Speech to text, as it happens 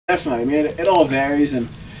Definitely. I mean, it all varies, and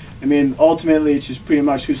I mean, ultimately, it's just pretty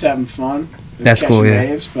much who's having fun. That's cool, yeah.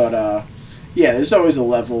 Waves, but yeah, there's always a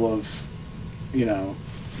level of, you know,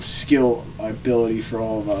 skill, ability for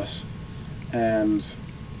all of us, and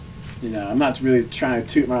you know, I'm not really trying to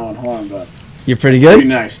toot my own horn, but you're pretty good. Pretty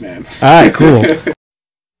nice, man. All right, cool. Well,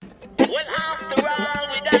 after all,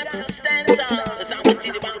 we got to stand tall. As I'm with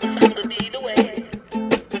you, the song to lead the way.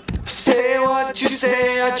 Say what you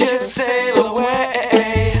say, I just sail away.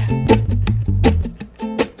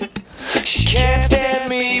 She can't stand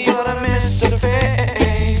me, but I miss her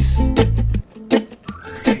face.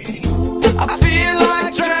 I feel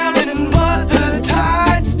like drowning, but the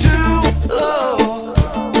tide's too low.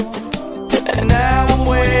 And now I'm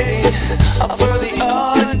waiting for the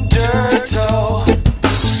undertow.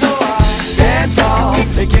 So I stand tall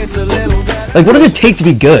against a little bit. Like, what does it take to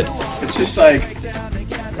be good? It's just like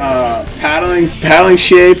paddling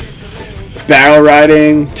shape, barrel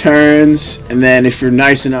riding, turns, and then if you're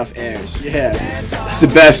nice enough, airs. Yeah, it's the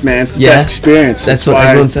best, man. It's the best experience. That's what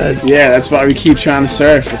everyone says. Yeah, that's why we keep trying to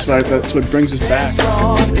surf. That's what brings us back.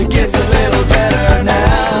 It gets a little better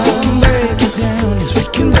now. We can break it down, yes, we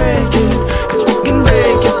can break it. Yes, we can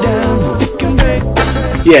break it down, we can break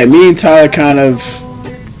it. Yeah, me and Tyler kind of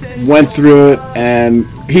went through it, and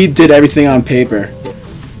he did everything on paper.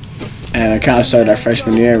 And it kind of started our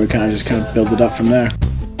freshman year. We kind of built it up from there.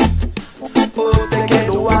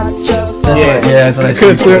 That's what I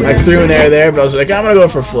threw an air there, but I was like, I'm gonna go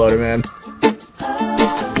for a floater, man.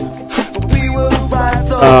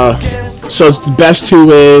 So it's the best 2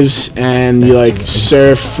 waves, and you like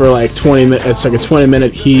surf for like 20 minutes. It's like a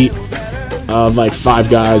 20-minute heat of like 5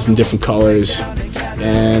 guys in different colors,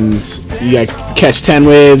 and you like catch 10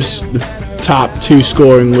 waves. The top 2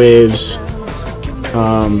 scoring waves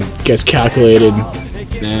gets calculated,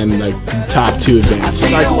 and like the top 2 advance.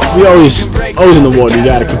 Like we always in the water, you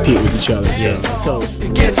gotta compete with each other. So it's always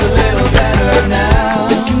It gets a little better now.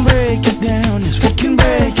 We can break it down, yes, we can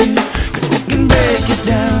break it. Yes, we can break it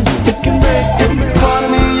down, we can break it.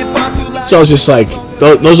 Pardon me if I'm too loud. So it's just like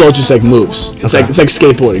those are all just like moves. It's like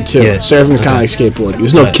skateboarding too. Yeah. Surfing is kind of like skateboarding.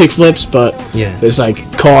 There's no kick flips, but there's like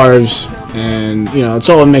carves, and you know it's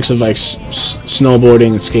all a mix of like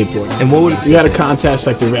snowboarding and skateboarding. And what would we had a contest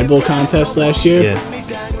like the Red Bull contest last year? Yeah.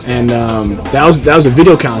 And that was a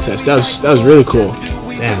video contest. That was really cool.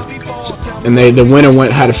 Damn. And the winner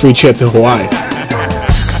had a free trip to Hawaii.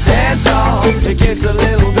 Stand tall, it gets a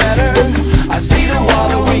little better. I see the wall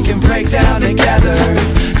that we can break down together.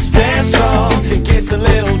 Stand strong, it gets a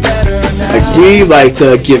little better now. Like we like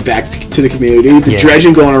to give back to the community. The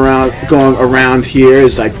dredging going around here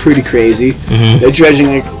is like pretty crazy. They're dredging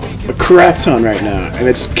like a crap ton right now, and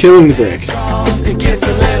it's killing the break. It gets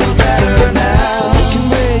a little better now. We can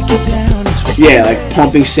break it down. Yeah, like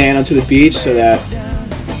pumping sand onto the beach so that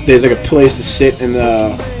there's like a place to sit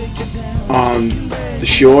on the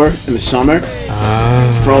shore in the summer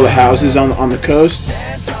for all the houses on the coast,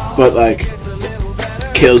 but like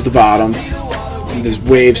kills the bottom. And there's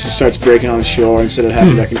waves just starts breaking on the shore instead of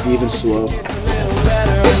having like an even slope. We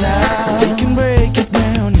can break it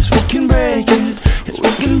down. Yes, we can break it. Yes, we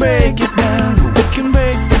can break it down. We can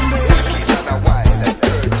break it.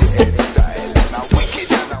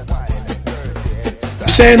 I'm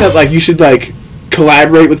saying that like you should like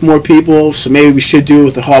collaborate with more people, so maybe we should do it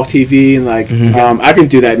with the Hawk TV and like I can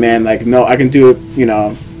do that, man. Like no, I can do it, you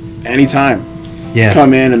know, anytime. Yeah.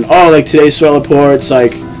 Come in and like today's swell report, it's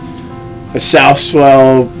like a south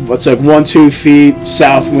swell, what's like 1-2 feet,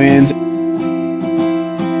 south winds. I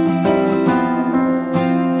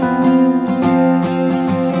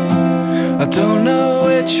don't know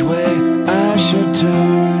which way I should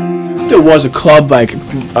turn. There was a club like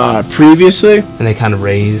previously, And they kind of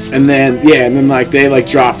raised. and then like they like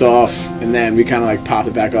dropped off, and then we kind of like popped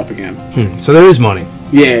it back up again. So there is money.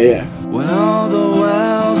 Yeah. When all the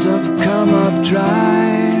wells have come up dry.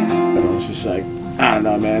 And it's just like, I don't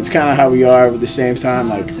know, man. It's kind of how we are, but at the same time,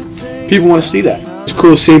 like people want to see that. It's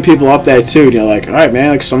cool seeing people up there too. And you're like, all right, man.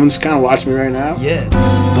 Like someone's kind of watching me right now. Yeah.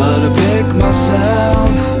 But I pick myself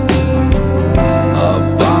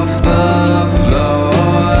up off the floor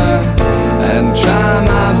and try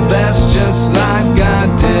my best just like I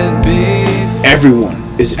did before. Everyone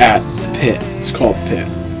is at the pit. It's called the pit.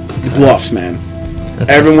 The Bluffs, man.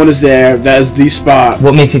 Everyone is there. That is the spot.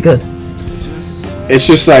 What makes it good? It's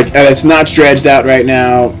just like, and it's not dredged out right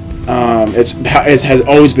now. It has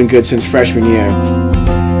always been good since freshman year.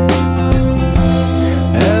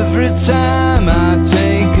 Every time I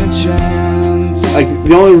take a chance. Like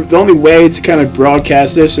the only way to kind of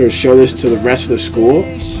broadcast this or show this to the rest of the school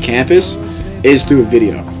campus is through a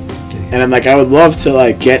video. And I'm like, I would love to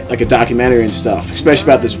like get like a documentary and stuff,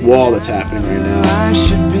 especially about this wall that's happening right now. I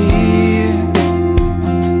should be.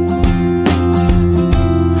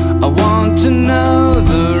 I want to know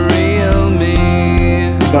the real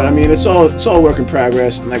me. But I mean, it's all work in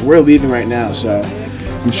progress, and like we're leaving right now, so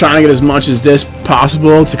I'm trying to get as much as this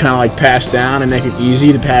possible to kind of like pass down and make it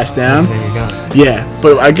easy to pass down. There you go. Yeah,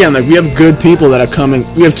 but again, like we have good people that are coming.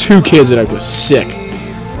 We have 2 kids that are sick,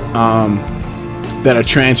 that are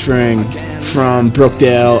transferring from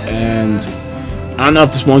Brookdale, and I don't know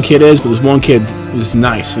if this one kid is, but this one kid is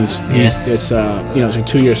nice. It's it's like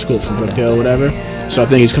 2-year school from Brookdale or whatever. So I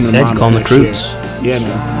think he's coming to Monmouth call him next year. recruits. Yeah,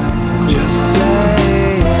 man. Just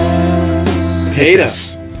say yes. Hate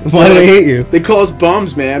us. Why do they hate you? They call us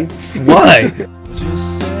bums, man. Why? Just